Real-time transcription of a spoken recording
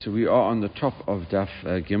So we are on the top of Daf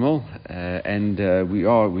Gimel, and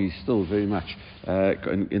we still very much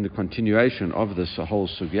in the continuation of this whole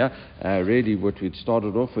sugya. Really, what we'd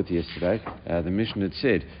started off with yesterday, the Mishnah had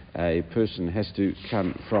said a person has to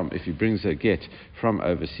come from, if he brings a get from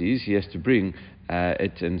overseas, he has to bring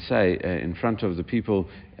it and say in front of the people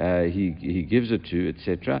he gives it to,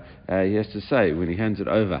 etc. He has to say when he hands it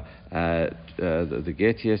over the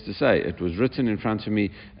get, he has to say it was written in front of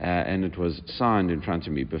me and it was signed in front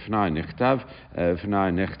of me. B'fnai nechtav,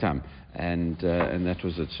 b'fnai nechtam. And that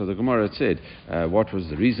was it. So the Gemara had said, what was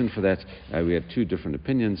the reason for that? We had two different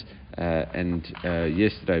opinions, and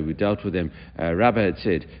yesterday we dealt with them. Rabbah had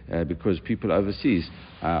said, because people overseas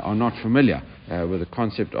are not familiar with the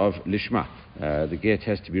concept of lishma. The get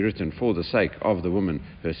has to be written for the sake of the woman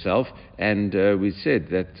herself, and we said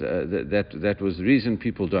that was the reason.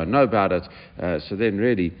 People don't know about it. So then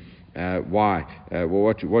really, why? Well,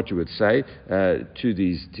 what you would say to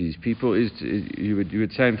these people is you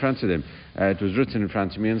would say in front of them, it was written in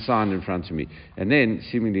front of me and signed in front of me. And then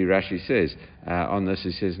seemingly Rashi says on this,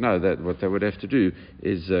 he says no, that what they would have to do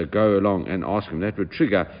is go along and ask him. That would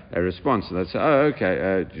trigger a response, and they'd say, oh,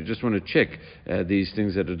 okay, you just want to check these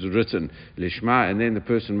things that it was written lishma, and then the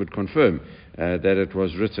person would confirm that it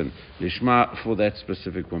was written lishma for that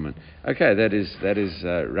specific woman. Okay, that is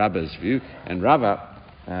Rabbah's view, and Rabbah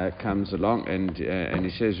comes along and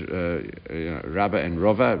he says, Rava and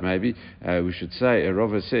Rabbah, maybe we should say.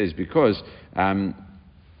 Rava says because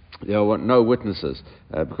there are no witnesses,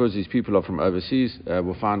 because these people are from overseas,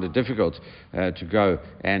 will find it difficult to go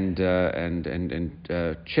and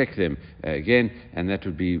check them again, and that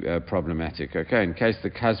would be problematic. Okay, in case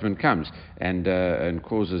the husband comes and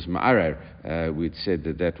causes ma'arer, we'd said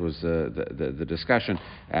that was the discussion,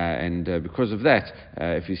 and because of that,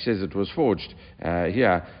 if he says it was forged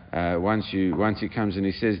here, once he comes and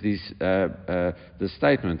he says the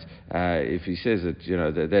statement, if he says it,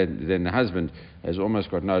 then the husband has almost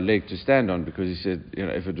got no leg to stand on, because he said,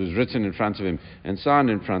 if it was written in front of him and signed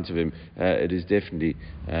in front of him, it is definitely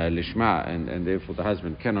lishma, and therefore the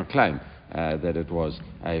husband cannot claim that it was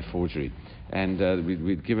a forgery. And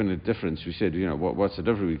we'd given a difference. We said, what's the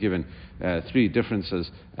difference? We'd given three differences,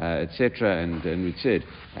 etc. And we'd said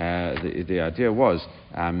the idea was,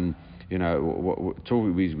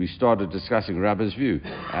 we started discussing Rabbah's view,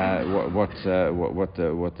 what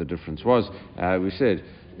the difference was. We said,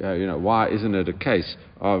 why isn't it a case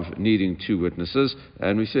of needing two witnesses?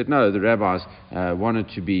 And we said, no, the rabbis wanted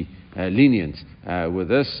to be lenient with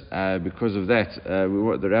this. Because of that,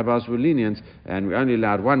 the rabbis were lenient, and we only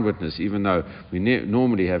allowed one witness, even though we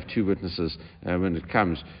normally have two witnesses when it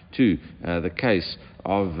comes to the case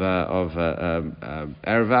of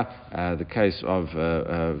Arava, the case of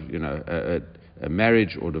a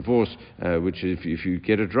marriage or divorce, which if you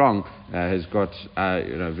get it wrong has got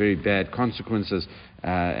very bad consequences,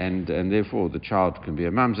 and therefore the child can be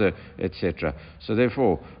a mamzer, etc. So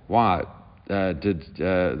therefore, why did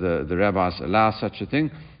the rabbis allow such a thing?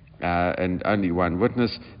 And only one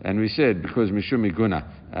witness? And we said because Mishum Miguna,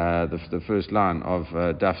 the first line of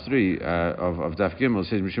Daf 3 of Daf Gimel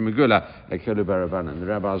says Mishum Migula Ekelu Barabanan. The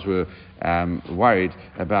rabbis were worried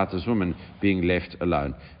about this woman being left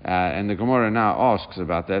alone. And the Gemara now asks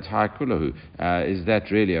about that. Hai kulahu. Is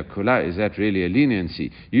that really a kula? Is that really a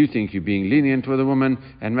leniency? You think you're being lenient with a woman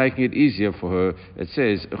and making it easier for her. It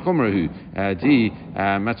says Chumrahu di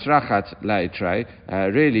matrachat laitrei.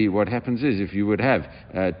 Really, what happens is if you would have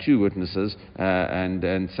two witnesses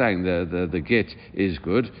and saying the get is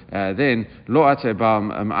good, then lo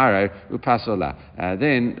atebam amare upasola.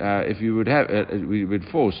 Then if you would have, we would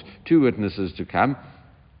force two witnesses to come.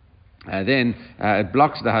 Then it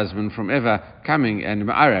blocks the husband from ever coming and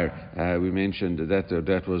ma'arer. We mentioned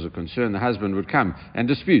that was a concern. The husband would come and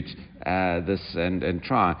dispute this and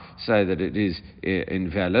try say that it is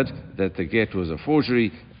invalid, that the get was a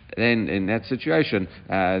forgery. Then in that situation,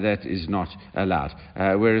 that is not allowed.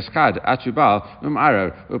 Whereas kad atubal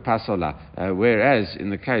umaro upasola. Whereas in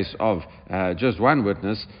the case of just one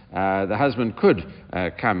witness, the husband could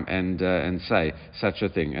come and say such a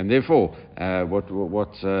thing, and therefore what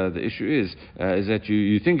the issue is that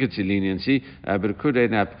you think it's a leniency, but it could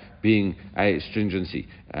end up being a stringency,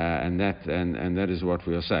 and that is what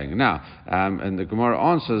we are saying now. And the Gemara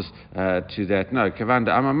answers to that. No, kavanda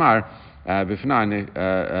amamar. Bifnai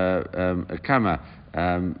kama,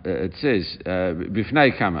 it says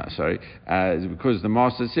bifnai kama. Sorry, because the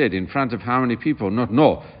master said in front of how many people? Not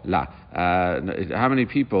no la. How many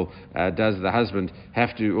people does the husband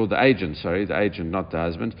have to, or the agent, not the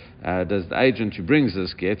husband, does the agent who brings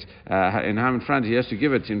this get, and how in front he has to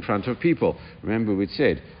give it in front of people? Remember we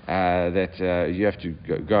said that you have to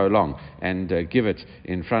go along and give it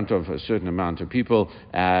in front of a certain amount of people,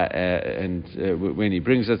 and when he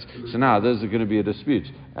brings it. So now there's going to be a dispute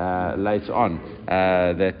later on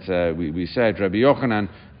that we say Rabbi Yochanan,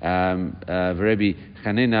 Rabbi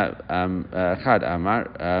Chanina, Chad Amar.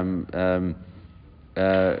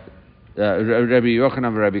 Rabbi Yochanan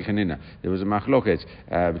and Rabbi Chanina. There was a machloket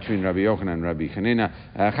between Rabbi Yochanan and Rabbi Chanina.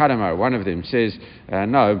 Chad Amar, one of them says,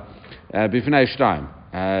 no, b'fnei shtaim.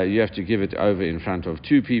 You have to give it over in front of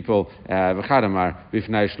two people. V'chad Amar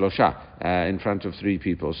b'fnei shlosha. In front of three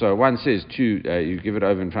people. So one says you give it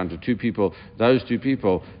over in front of two people. Those two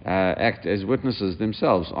people act as witnesses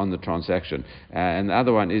themselves on the transaction. And the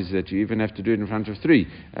other one is that you even have to do it in front of three,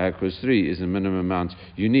 because three is the minimum amount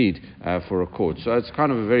you need for a court. So it's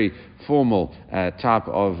kind of a very formal type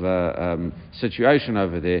of situation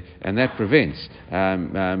over there, and that prevents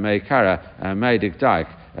meikara, meidik daik.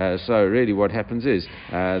 So really what happens is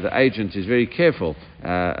the agent is very careful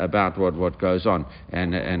about what goes on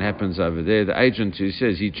and happens over there. The agent who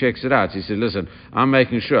says, he checks it out, he says, listen, I'm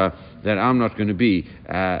making sure that I'm not going to be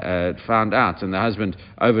found out, and the husband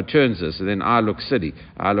overturns this, and then I look silly,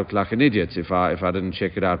 I look like an idiot if I didn't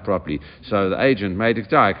check it out properly. So the agent made it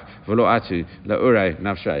daik v'lo atu la'urei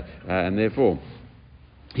nafshay, and therefore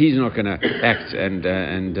he's not going to act and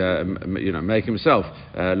make himself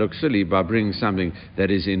look silly by bringing something that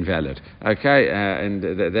is invalid. Okay, and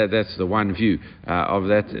that's the one view of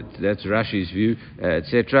that. That's Rashi's view,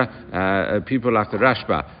 etc. People like the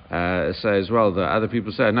Rashba say as well. The other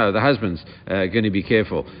people say no. The husband's going to be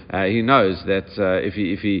careful. He knows that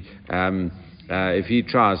if he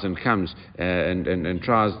tries and comes and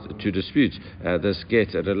tries to dispute this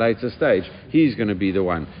get at a later stage, he's going to be the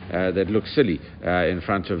one that looks silly in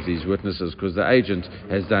front of these witnesses, because the agent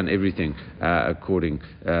has done everything according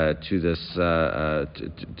to this,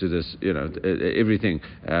 everything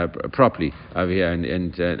properly over here,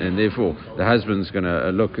 and therefore the husband's going to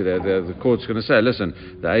look. The court's going to say, listen,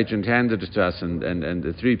 the agent handed it to us, and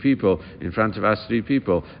the three people in front of us, three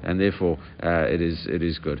people, and therefore it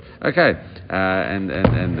is good. Okay. And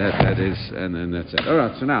that's it. All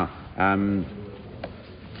right. So now,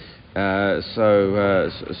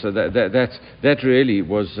 so that really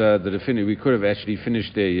was the definitive. We could have actually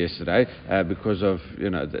finished there yesterday because of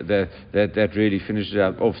that really finished it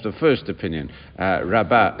up off the first opinion,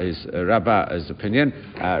 Rabbah's opinion,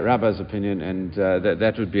 and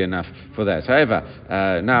that would be enough for that. However,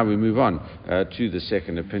 now we move on to the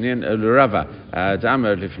second opinion, Rava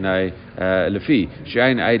Damar Lifnei Lefi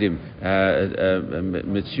Shein Eidim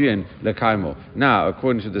Mitzuen Lekaimo. Now,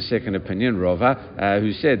 according to the second opinion, Rava,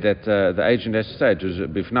 who said that the agent has to say it was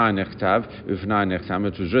bifnai nechtam,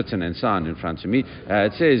 it was written and signed in front of me.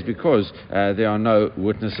 It says because there are no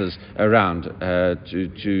witnesses around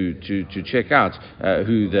to check out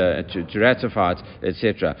to ratify it,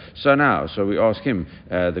 etc. So we ask him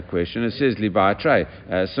the question. It says libai trei.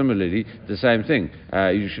 Similarly, the same thing.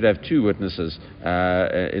 You should have two witnesses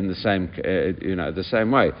in the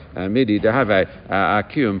same way. Midi dehave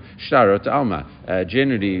akium shtarot alma.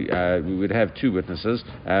 Generally, we would have two witnesses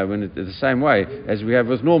the same way as we have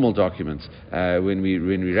with normal documents. When we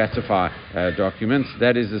ratify documents,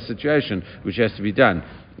 that is the situation which has to be done.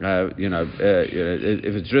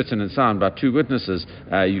 If it's written and signed by two witnesses,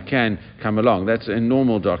 you can come along. That's in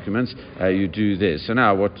normal documents. You do this. So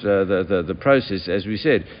now, what the process, as we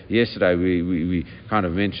said yesterday, we kind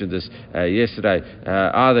of mentioned this yesterday.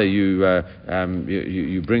 Either you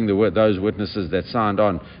bring those witnesses that signed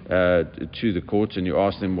on to the court and you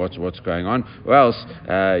ask them what's going on, or else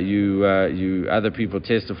you other people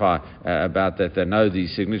testify about that they know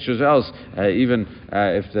these signatures. Or else, even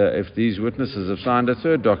if these witnesses have signed a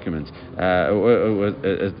third document or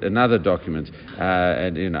another document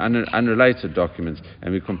and unrelated documents,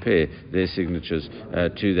 and we compare their signatures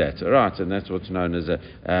to that. All right, and that's what's known as they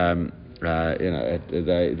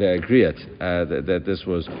agree that this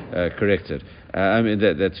was corrected.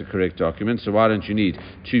 That's a correct document. So why don't you need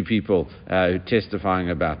two people testifying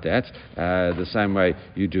about that? The same way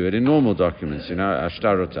you do it in normal documents.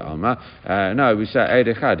 Ashtarot alma. No, we say eid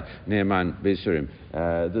echad ne'eman besurim.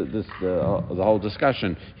 The whole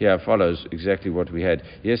discussion here follows exactly what we had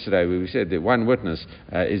yesterday, where we said that one witness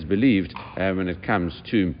is believed when it comes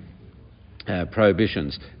to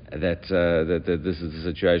prohibitions that this is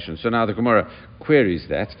the situation. So now the Gemara queries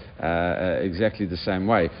that exactly the same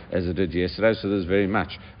way as it did yesterday. So there's very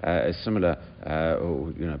much a similar,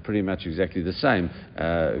 or pretty much exactly the same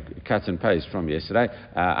cut and paste from yesterday.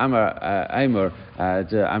 Amar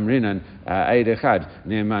Amrinan Eid Echad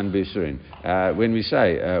Ne'eman B'Yisurin. When we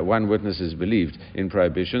say one witness is believed in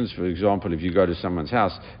prohibitions, for example, if you go to someone's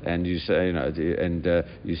house and you say,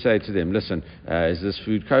 you say to them, listen, is this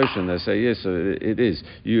food kosher? And they say yes, it is.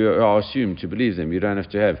 You are assumed to believe them. You don't have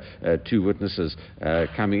to have two witnesses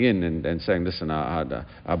coming in and saying, listen,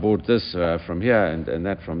 I bought this from here and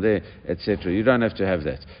that from there, etc. You don't have to have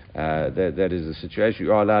that. That is the situation.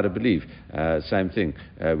 You are allowed to believe. Same thing.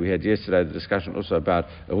 We had yesterday the discussion also about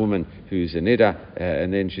a woman who's a nida,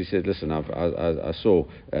 and then she said, listen, I saw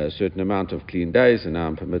a certain amount of clean days, and now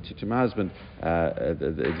I'm permitted to my husband.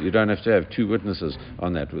 You don't have to have two witnesses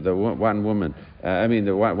on that. The one woman,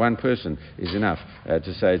 one person is enough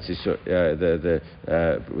to say it's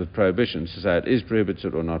with prohibition, to say it is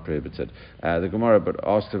prohibited or not prohibited. The Gemara but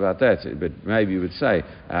asked about that, but maybe you would say,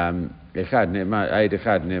 you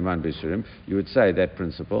would say that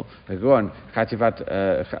principle. Go on,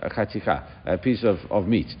 a piece of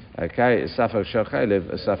meat. Okay,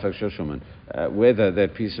 whether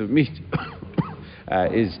that piece of meat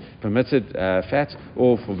is permitted fat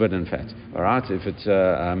or forbidden fat. All right, if it's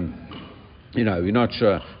you're not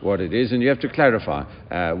sure what it is, and you have to clarify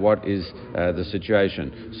what is the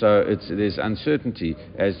situation. So there's uncertainty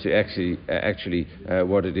as to actually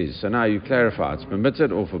what it is. So now you clarify it's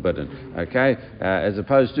permitted or forbidden. Okay, as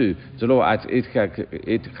opposed to the law at it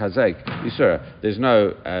chazek isur. There's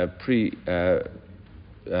no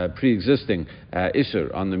pre-existing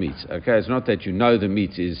issur on the meat. Okay, it's not that the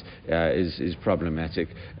meat is problematic,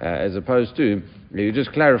 as opposed to you're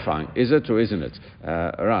just clarifying, is it or isn't it?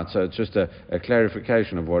 All right, so it's just a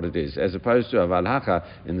clarification of what it is, as opposed to aval hacha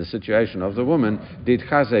in the situation of the woman did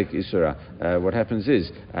chazek isura. What happens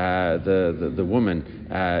is the woman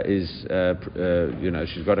is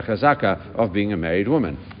she's got a chazaka of being a married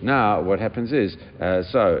woman. Now what happens is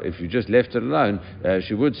so if you just left it alone,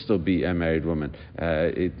 she would still be a married woman.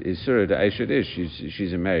 It is surah de Eishad ish.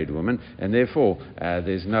 She's a married woman, and therefore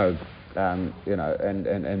there's no. And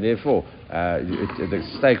therefore the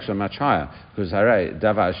stakes are much higher, because hare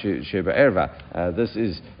davar sheba erva. This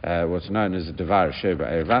is what's known as a davar sheba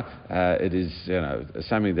erva. It is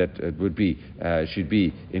something that it would be she'd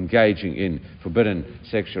be engaging in forbidden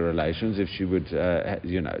sexual relations if she would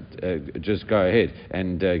just go ahead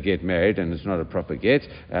and get married, and it's not a proper get.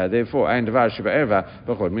 Therefore, and davar sheba erva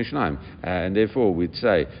b'chod mishnaim. And therefore we'd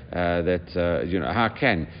say that how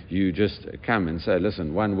can you just come and say,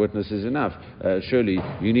 listen, one witness is enough? Surely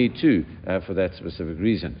you need two for that specific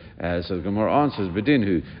reason. So the Gemara answers,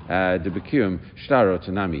 "Bedinhu debekium shtaro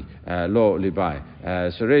tanami lo libai."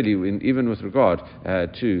 So really, even with regard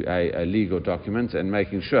to a legal document and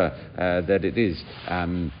making sure that it is.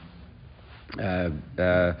 A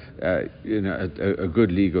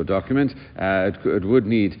good legal document, it would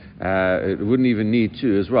need, it wouldn't even need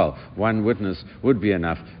two as well. One witness would be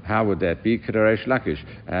enough. How would that be? K'Reish Lakish,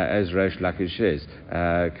 as Reish Lakish says.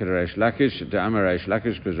 K'Reish Lakish, the Amar Reish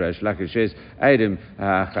Lakish, because Reish Lakish says, Eidim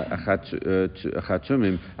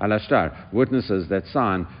chatumim alashtar, witnesses that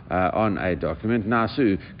sign on a document.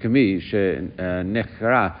 Nasu kami she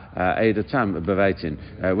nechra eidatam beveitin.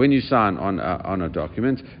 When you sign on a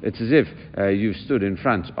document, it's as if you've stood in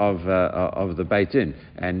front of the Beit Din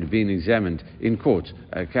and been examined in court,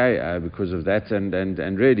 okay, because of that,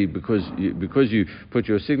 and really because you put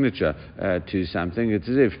your signature to something, it's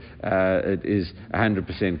as if it is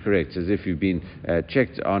 100% correct, as if you've been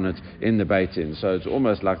checked on it in the Beit Din. So it's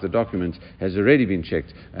almost like the document has already been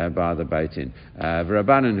checked by the Beit Din.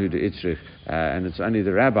 V'Rabbanan hu de'itzrich, and it's only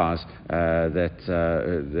the rabbis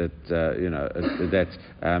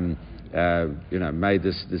made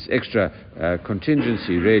this extra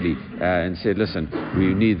contingency really, and said, listen,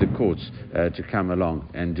 we need the courts to come along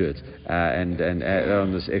and do it, and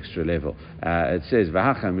on this extra level. It says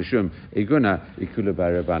v'hacha mishum iguna ikula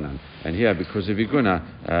b'Rabbanan, and here because of iguna,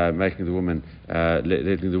 making the woman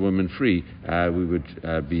letting the woman free, we would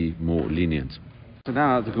be more lenient. So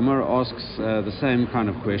now the Gemara asks the same kind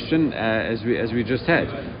of question as we just had.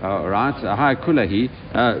 All right, hi kulahi.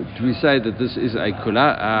 Do we say that this is a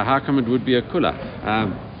kula? How come it would be a kula?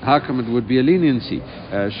 how come it would be a leniency?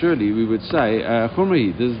 Surely we would say,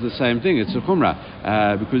 Chumri, this is the same thing, it's a Chumrah,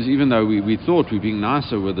 because even though we thought we're being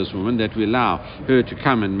nicer with this woman, that we allow her to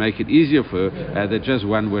come and make it easier for her, that just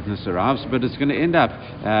one witness arrives, but it's going to end up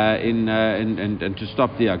and to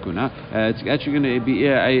stop the Aguna, it's actually going to be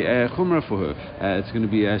a Chumrah for her. It's going to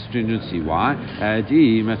be a stringency. Why?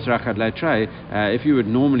 If you would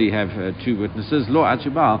normally have two witnesses, then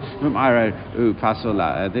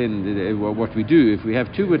what we do, if we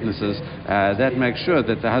have two witnesses, that makes sure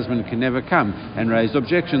that the husband can never come and raise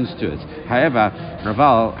objections to it. However,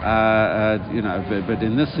 Raval, but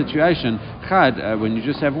in this situation, when you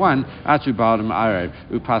just have one, what's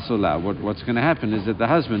going to happen is that the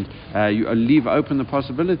husband, you leave open the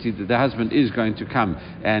possibility that the husband is going to come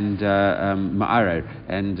and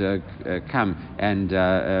come and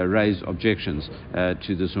raise objections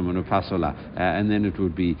to this woman upasola, and then it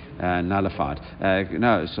would be nullified.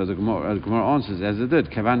 No, so the Gemara answers as it did.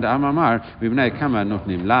 Kavanda Amamar,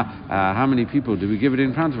 how many people do we give it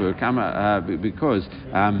in front of her? Because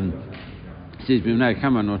it says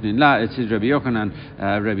it says Rabbi Yochanan,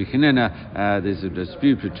 Rabbi Chanina. There's a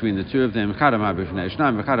dispute between the two of them. It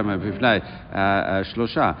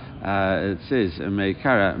says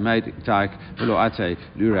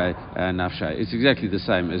it's exactly the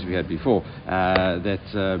same as we had before.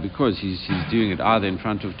 That because he's doing it either in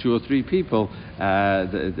front of two or three people,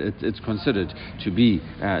 it's considered to be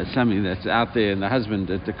something that's out there, and the husband,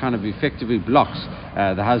 it kind of effectively blocks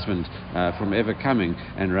the husband from ever coming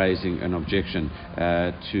and raising an objection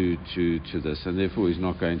to this, and therefore he's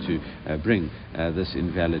not going to bring this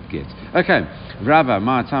invalid get. Okay, Rava,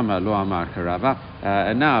 Ma'atama, Lo Amar Rava.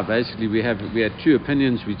 And now basically we had two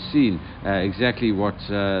opinions. We'd seen exactly what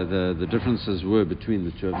the differences were between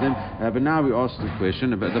the two of them, but now we ask the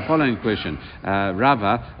question about the following question.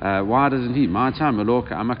 Rava, why doesn't he? Ma'atama, Lo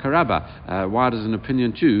Amar Rava. Why does an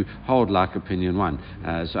opinion 2 hold like opinion 1?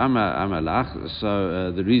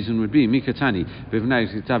 So the reason would be Mikatani, Bivnei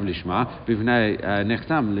Kitav Lishma, Bivnei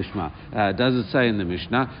Nechtam Lishma. Does it say in the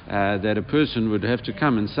Mishnah that a person would have to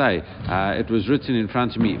come and say, it was written in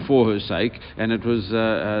front of me for her sake, and it was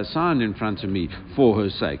signed in front of me for her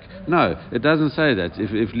sake? No, it doesn't say that.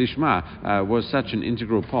 If Lishma was such an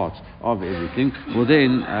integral part of everything, well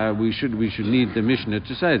then we should need the Mishnah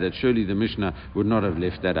to say that. Surely the Mishnah would not have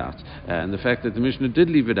left that out. And the fact that the Mishnah did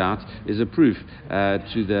leave it out is a proof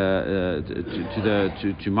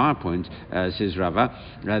to my point, says Rava,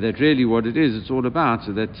 that really what it is, it's all about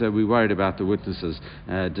that we're worried about the witnesses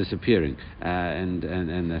disappearing,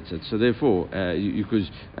 and that's it. So therefore, because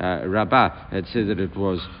Rabbah had said that it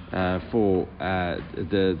was for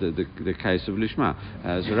the case of Lishma,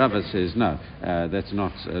 so Rabbah says no, that's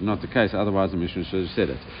not the case. Otherwise, the Mishnah should have said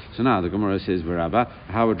it. So now the Gemara says, Rabbah,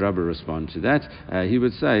 how would Rabbah respond to that? He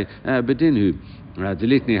would say, Bedinhu,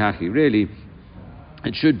 delitni haki. Really,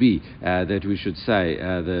 it should be that we should say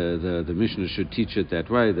the Mishnah should teach it that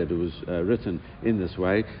way, that it was written in this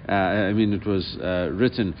way. It was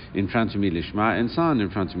written in front of me Lishma and signed in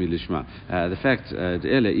front of me Lishma. The fact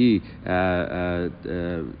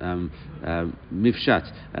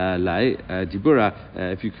Mifshat Lai Dibura,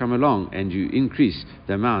 if you come along and you increase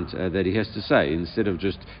the amount that he has to say, instead of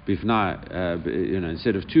just Bifnai,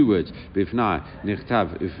 instead of 2 words, Bifnai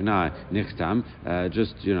Nichtav Bifnai Nichtam,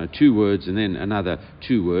 just 2 words and then another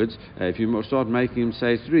 2 words. If you start making him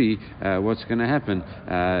say 3, what's going to happen?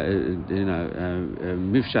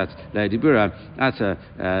 Mifshat Laidibura Ata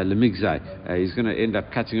Lemigzai. He's going to end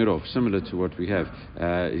up cutting it off, similar to what we have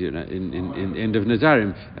in end of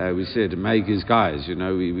Nazarim. We said make his guys.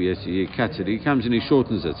 He cuts it. He comes and he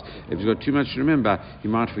shortens it. If he's got too much to remember, he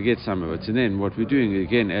might forget some of it. And then what we're doing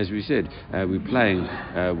again, as we said, we're playing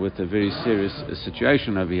with a very serious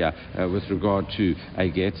situation over here with regard to a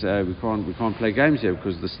get. We can't play games here,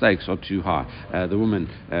 because the stakes are too high. The woman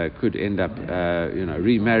could end up,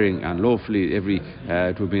 remarrying unlawfully.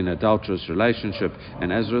 It would be an adulterous relationship,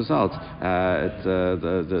 and as a result,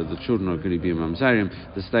 the children are going to be mamzerim.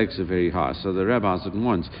 The stakes are very high, so the rabbis didn't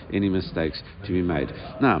want any mistakes to be made.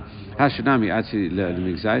 Now, hashadami ati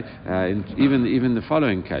lemigzai. Even the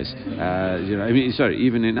following case,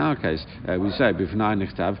 even in our case, we say bifnai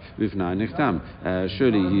nichtav, bifnai nichtam.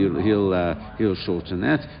 Surely he'll shorten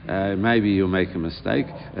that. Maybe he'll make a mistake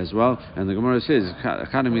as well. And the Gemara says,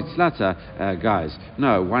 guys,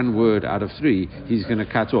 no, 1 word out of 3 he's going to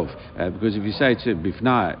cut off, because if you say to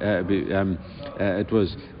bifnai, it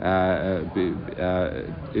was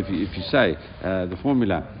if you say the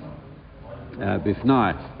formula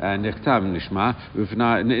Bifnai nechtav lishma,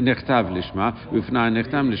 nechtav lishma, bifnai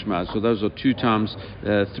nechtam lishma. So those are 2 times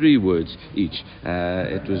 3 words each.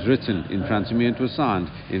 It was written in front of me and it was signed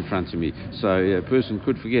in front of me. So a person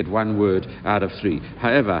could forget 1 word out of 3.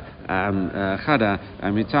 However, chada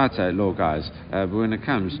mitata law, guys, but when it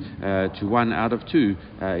comes to 1 out of 2,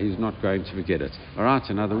 he's not going to forget it. All right.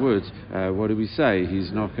 In other words, what do we say?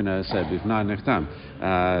 He's not going to say bifnai nechtam.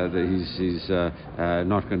 He's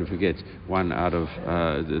not going to forget 1 out of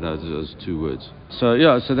those 2 words. So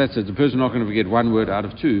so that's it. The person not going to forget 1 word out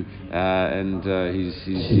of 2, and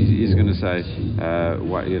he's going to say,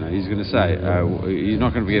 he's going to say he's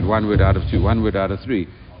not going to forget 1 word out of 2, 1 word out of 3.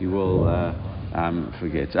 He will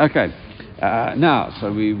forget. Okay. Now,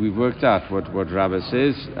 so we've worked out what Rabbah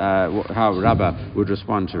says, how Rabbah would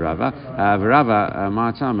respond to Rabbah.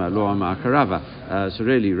 So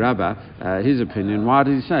really, Rabbah, his opinion, why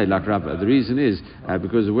did he say like Rabbah? The reason is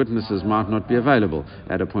because the witnesses might not be available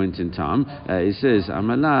at a point in time. He says,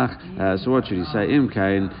 Amalach, so what should he say?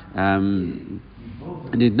 Imkain,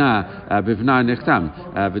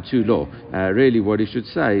 really what he should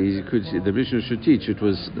say is the Mishnah should teach it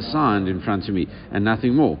was signed in front of me and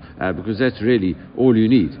nothing more, because that's really all you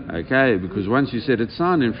need, okay? Because once you said it's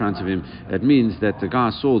signed in front of him, it means that the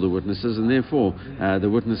guy saw the witnesses, and therefore the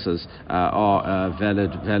witnesses are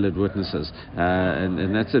valid witnesses,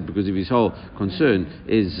 and that's it. Because if his whole concern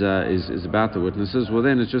is about the witnesses, well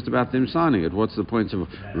then it's just about them signing it. What's the point of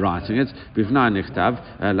writing it?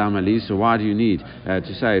 So why do you need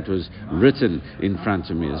to say it was written in front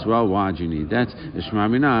of me as well? Why do you need that?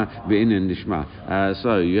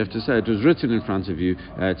 So you have to say it was written in front of you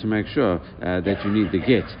to make sure that you need the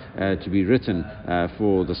get to be written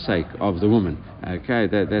for the sake of the woman. Okay,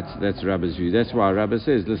 that's Rabbah's view. That's why Rabbah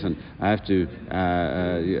says, listen, I have to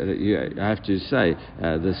say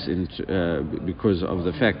this because of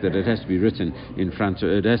the fact that it has to be written in front of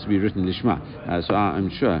it has to be written lishma. So I'm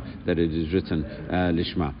sure that it is written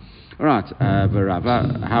lishma. All right,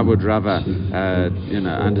 Rabbah, how would Rabbah,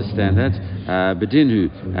 understand that? Bedinhu,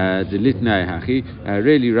 the litnei hachi.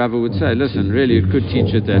 Really, Rabbah would say, listen, really, it could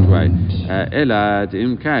teach it that way. Ela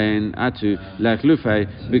imkain atu lachlufei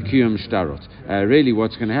b'kiyum shtarot. Really,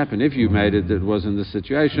 what's going to happen if you made it that was in the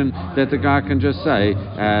situation that the guy can just say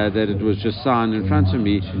that it was just signed in front of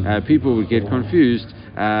me? People would get confused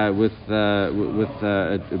with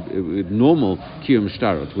normal kiyum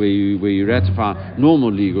shtarot, where you ratify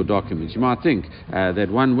normal legal documents. You might think that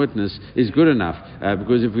 1 witness is good enough,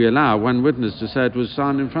 because if we allow 1 witness to say it was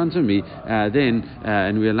signed in front of me, then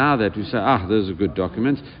and we allow that, we say, those are good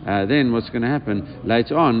documents. Then what's going to happen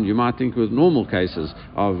later on? You might think with normal cases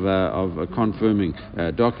of confirming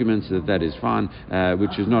documents that is fine,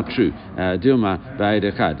 which is not true. Dilma ba'ed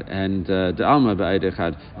echad and de'alma ba'ed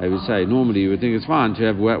echad. I would say normally you would think it's fine to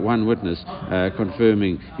have 1 witness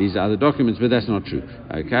confirming these other documents, but that's not true.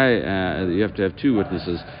 Okay, you have to have 2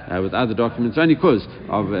 witnesses with other documents, only because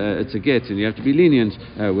of it's a get, and you have to be lenient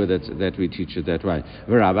with it. That we teach it that way.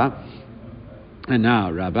 Rabbah. And now,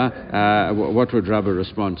 Rabbah, what would Rabbah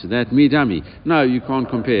respond to that? Midami. No, you can't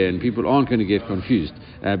compare, and people aren't going to get confused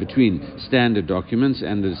between standard documents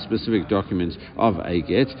and the specific documents of a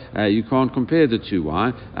get. You can't compare the 2.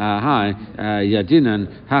 Why? Yadinan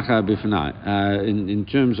hacha bifnai. In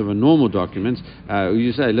terms of a normal document,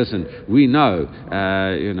 you say, listen, we know,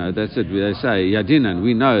 that's it. They say, Yadinan,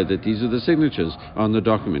 we know that these are the signatures on the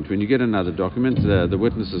document. When you get another document, the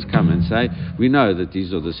witnesses come and say, we know that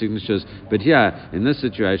these are the signatures, but here, in this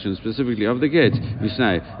situation, specifically of the get, we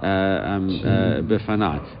say,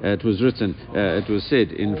 befanai. It was written, it was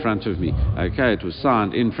said in front of me. Okay, it was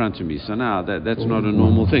signed in front of me. So now that's not a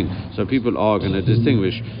normal thing. So people are going to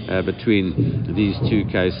distinguish between these 2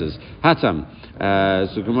 cases. Hatam.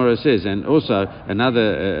 So Gemara says, and also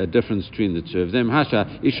another difference between the 2 of them. Hasha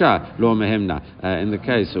isha lo mehemna. In the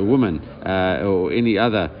case a woman or any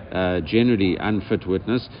other generally unfit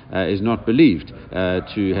witness is not believed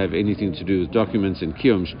to have anything to do with documents in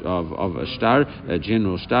kiyum of a shtar, a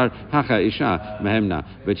general shtar. Hacha isha mehemna.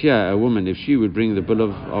 But here a woman, if she would bring the bill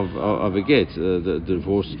of a get, the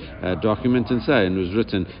divorce document, and say, and was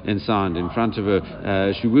written and signed in front of her,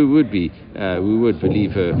 we would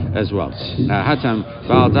believe her as well. Hatam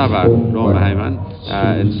ba'al davar lo meheiman.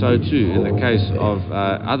 And so too in the case of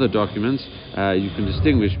other documents, you can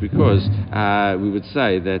distinguish, because we would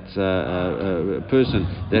say that a person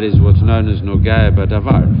that is what's known as nogaya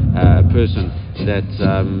badavar, a person that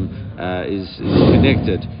is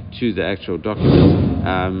connected to the actual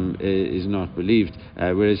document, is not believed.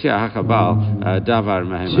 Whereas here, hakabal davar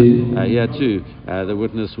meheiman, here too the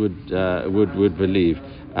witness would believe.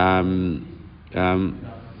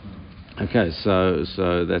 Okay, so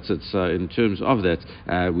that's it. So in terms of that,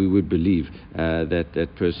 we would believe that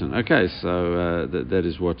person. Okay, so that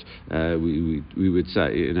is what we would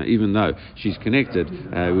say. Even though she's connected,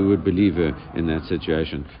 we would believe her in that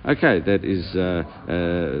situation. Okay, that is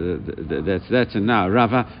that's that. And now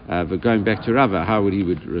Rava, but going back to Rava, how would he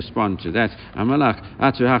respond to that? Amalach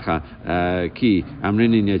atuhacha ki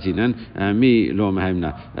amrinin yazinan mi lo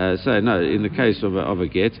mahemna. So no, in the case of a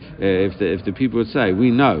get, if the people would say,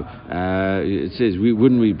 we know. It says,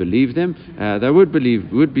 wouldn't we believe them? They would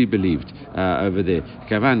be believed over there.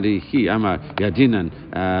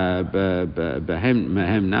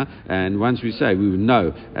 And once we say we would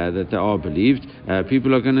know that they are believed,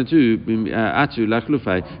 people are going to do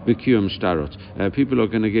people are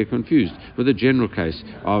going to get confused with the general case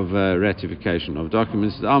of ratification of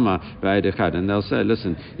documents, and they'll say,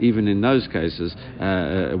 listen, even in those cases,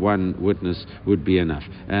 one witness would be enough,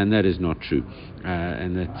 and that is not true.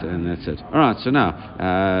 And that's it. All right. So now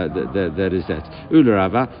that is that. Ula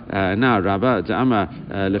Rava. Now Rava Ama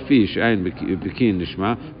Lafish Ain Bikin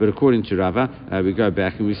Lishma. But according to Rava, we go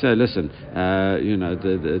back and we say, listen,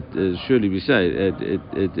 surely we say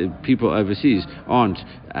people overseas aren't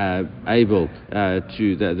able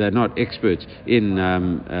to. They're not experts in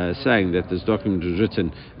saying that this document was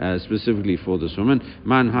written specifically for this woman.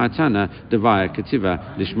 Man Hatana Devaya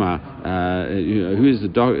Kativa Lishma. Who is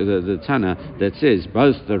the Tana that says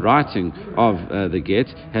both the writing of the get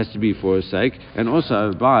has to be for her sake, and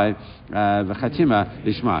also by the chatima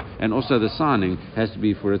lishma, and also the signing has to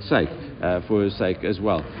be for its sake, for her sake as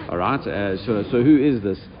well. All right. So who is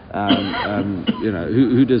this?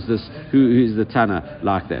 Who does this? Who is the Tana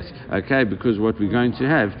like that? Okay, because what we're going to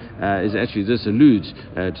have is actually this alludes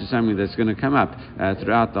to something that's going to come up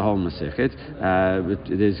throughout the whole Masechet.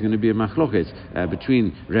 There's going to be a machloket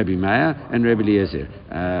between Rabbi Meir and Rabbi Eliezer.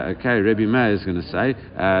 Rabbi Meir is going to say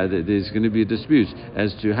that there's going to be a dispute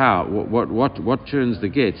as to how what turns the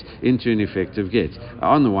get into an effective get.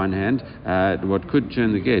 On the one hand, what could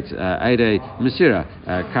turn the get, Eidei Masira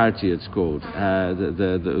Karti it's called,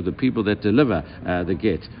 the people that deliver the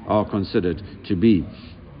get are considered to be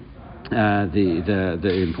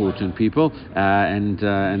the important people, and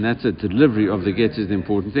that's it. The delivery of the get is the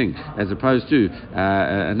important thing, as opposed to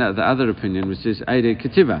the other opinion, which is Eidei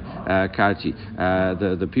Ketiva Karti.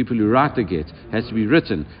 The people who write the get has to be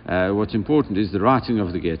written. What's important is the writing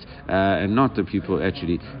of the get, and not the people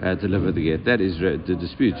actually deliver the get. That is the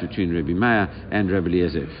dispute between Rabbi Meir and Rabbi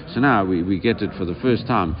Eliezer. So now we get it for the first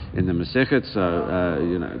time in the Masechet. So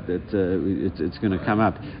it's going to come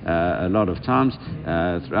up a lot of times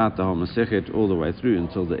throughout the whole Masechet, all the way through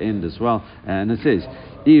until the end as well. And it says,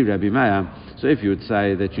 Rabbi Meir. So if you would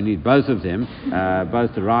say that you need both of them,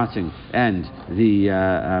 both the writing and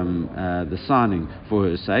the signing for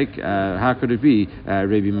her sake, how could it be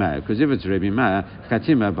Rabbi Meir? Because if it's Rabbi Meir,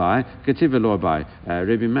 Chatima by, Kativa law by.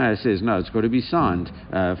 Rabbi Meir says no, it's got to be signed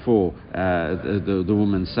for the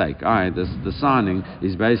woman's sake. The signing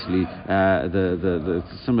is basically the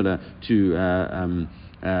similar to.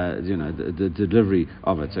 The delivery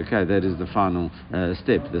of it. Okay, that is the final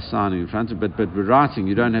step, the signing in front of it. But with writing,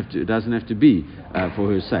 you don't have to. It doesn't have to be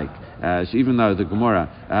for her sake. So even though the Gemara,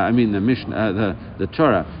 the Mishnah, the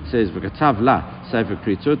Torah says v'katav la sefer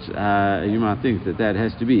kritut, you might think that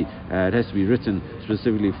has to be. It has to be written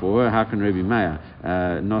specifically for her. How can Rabbi Meir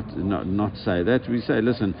not say that? We say,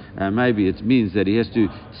 listen, maybe it means that he has to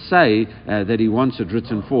say that he wants it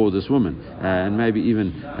written for this woman, and maybe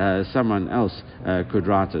even someone else could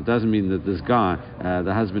write it. Doesn't mean that this guy,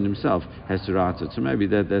 the husband himself, has to write it. So maybe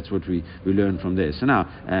that's what we learn from there. So now,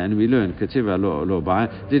 and we learn Ketiva lo by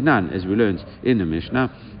did none, as we learned in the Mishnah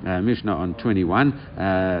on 21,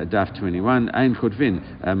 Daf 21, Ein Chodvin,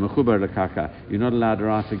 Mechubar Lekaka. You're not allowed to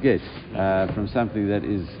write a get from something that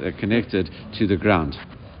is connected to the ground.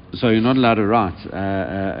 So you're not allowed to write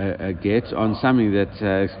a get on something that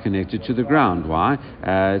is connected to the ground. Why?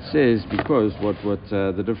 It says because what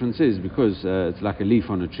the difference is, because it's like a leaf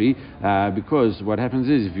on a tree. Because what happens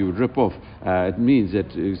is, if you would rip off, it means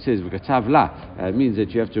that it says v'katav la. It means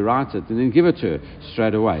that you have to write it and then give it to her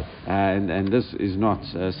straight away. And this is not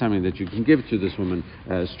something that you can give to this woman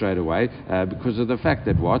straight away because of the fact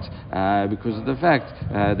that because of the fact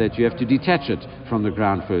that you have to detach it from the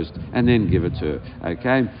ground first and then give it to her.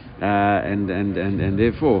 Okay. and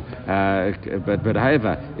therefore, but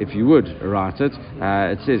however, if you would write it,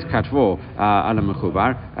 it says katvo ala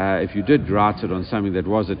mechubar. If you did write it on something that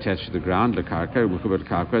was attached to the ground, lekarka mechubar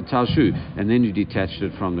karka talshu, and then you detached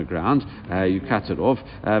it from the ground, you cut it off,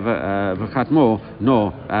 v'chatmo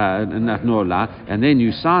no la, and then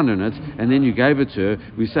you signed on it, and then you gave it to her.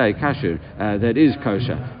 We say kasher, that is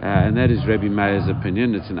kosher, and that is Rabbi Meir's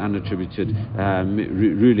opinion. It's an unattributed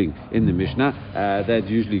ruling in the Mishnah that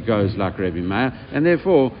usually goes like Rabbi Meir, and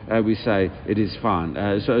therefore we say it is fine.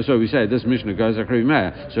 So we say this Mishnah goes like Rabbi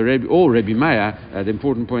Meir. So all Rabbi Meir, the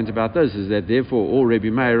important point about this is that therefore all Rabbi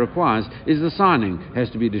Meir requires is the signing has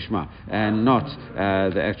to be lishma and not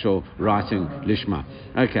the actual writing lishma.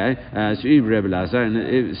 Okay, so Rabbi Eliezer,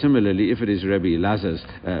 and similarly, if it is Rabbi Eliezer's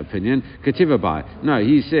opinion, kativa bai. No,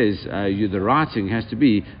 he says the writing has to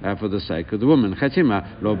be for the sake of the woman.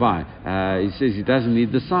 Chatima lo bai. He says he doesn't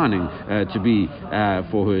need the signing to be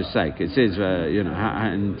for her sake. It says,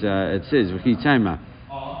 it says v'chitema.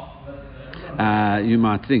 You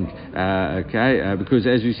might think, because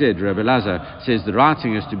as we said, Rabbi Eliezer says the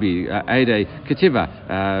writing has to be Eidei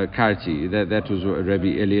Ketiva Karti. That was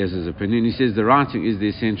Rabbi Eliezer's opinion. He says the writing is the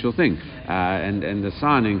essential thing, and the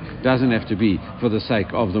signing doesn't have to be for the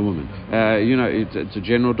sake of the woman. It's a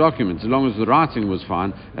general document. As long as the writing was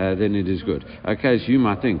fine, then it is good. Okay, so you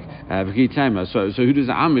might think, so who does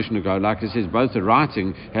our Mishnah go? Like it says, both the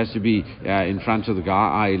writing has to be in front of the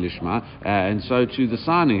guy, i.e. lishma, and so too the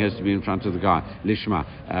signing has to be in front of the guy, lishma.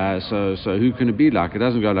 So who can it be like? It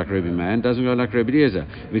doesn't go like Rabbi Meir, it doesn't go like Rabbi Eliezer.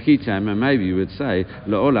 V'chitema, maybe you would say,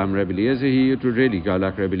 la'olam Rabbi Eliezer, it would really go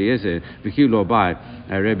like Rabbi Eliezer. V'chi lo bai,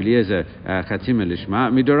 Rabbi Eliezer, chatima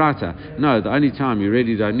lishma, midorata. No, the only time you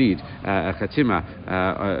really don't need a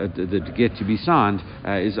chatima, the get to be signed,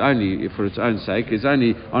 is only for its own sake, is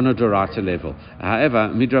only on a dorata level.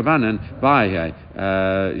 However, midrabanan, bai,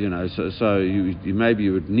 so you maybe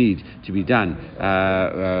you would need to be done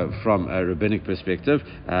from a rabbinic perspective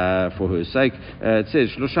for her sake. It says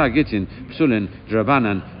shlosha gittin psulin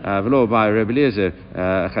drabanan v'lo by Rabbi Eliezer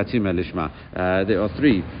chatima lishma. There are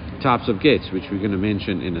three types of gets, which we're going to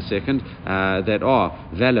mention in a second, that are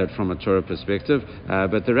valid from a Torah perspective,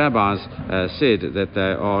 but the rabbis said that they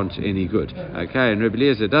aren't any good. Okay, and Rabbi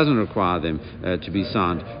Eliezer doesn't require them to be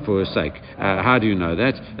signed for her sake. How do you know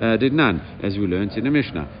that? Did none, as we learned in the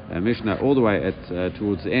Mishnah. Mishnah all the way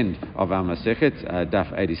towards the end of our Masechet,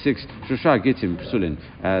 Daf 86. Shosha Gittin Psulin.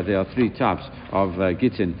 There are three types of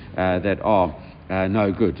Gittin that are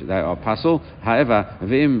no good. They are pasul. However,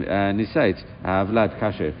 v'im nisait vlad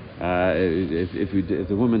kasher. If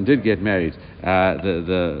the woman did get married,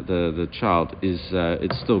 the child is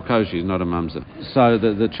it's still kosher. He's not a mamzer. So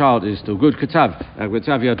the child is still good. Katav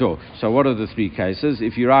yado. So what are the three cases?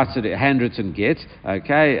 If you write a handwritten get,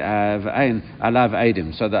 okay, v'ain alav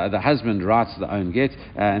edim. So the husband writes the own get,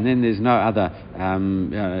 and then there's no other.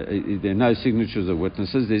 There are no signatures of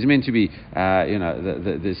witnesses. There's meant to be,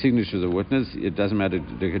 the signatures of witness. It doesn't matter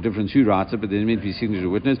the difference who writes it, but there's meant to be signatures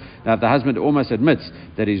of witness. Now, if the husband almost admits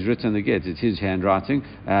that he's written the get, it's his handwriting,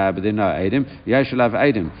 but there are no edim. Yeshalav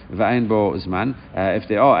edim v'ain bo zman. If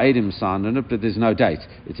there are edim signed on it, but there's no date.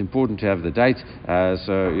 It's important to have the date.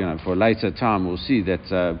 So for a later time, we'll see that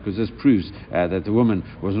because this proves that the woman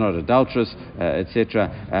was not adulterous, etc.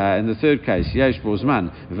 In the third case, yesh bo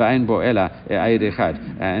zman v'ain bo ela eid echad,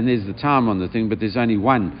 and there's the time on the thing, but there's only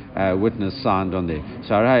one witness signed on there.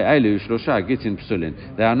 So elu shlosha gittin psulin.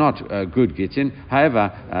 They are not good gittin.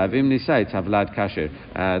 However, v'im nisait havlad kasher.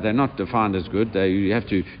 They're not defined as good.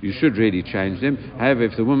 You should really change them. However,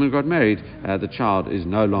 if the woman got married, the child is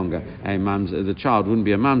no longer a mamzer. The child wouldn't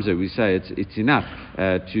be a mamzer. We say it's enough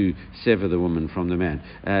to sever the woman from the man.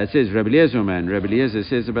 It says Rabbi Eliezer man. Rabbi Eliezer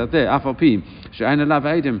says about there. Afal pi she'ain alav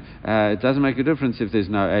edim. It doesn't make a difference if there's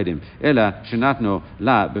no edim. Ela shenatno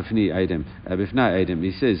la b'fnei edim. B'fnei edim.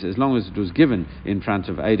 He says as long as it was given in front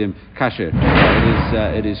of edim kasher,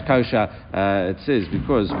 it is kosher. It says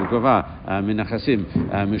because v'gova min nechasim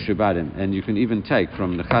mushubadim, and you can even take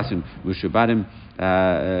from nechasim mushubadim.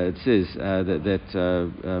 It says that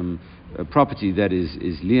property that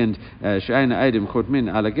is liened, she'ain edim chotmin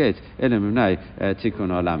alaget elam imnei tikkun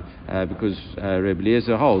olam, because Rabbi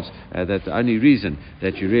Eliezer holds that the only reason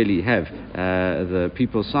that you really have the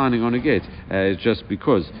people signing on a get is just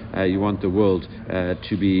because you want the world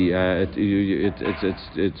to be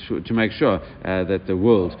it's to make sure that the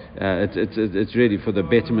world it's really for the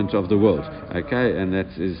betterment of the world. Okay, and that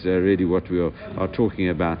is really what we are talking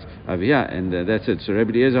about over here, and that's it. So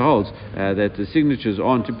Rabbi Eliezer holds that the signatures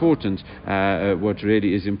aren't important important. What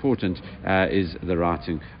really is important is the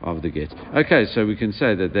writing of the get. Okay, so we can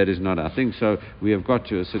say that is not our thing. So we have got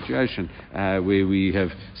to a situation where we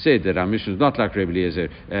have said that our mission is not like Rabbi Eliezer.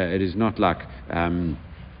 It is not like Rabbi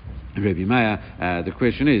Meir. The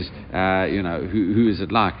question is, who is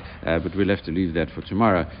it like? But we'll have to leave that for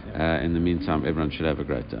tomorrow. In the meantime, everyone should have a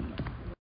great day.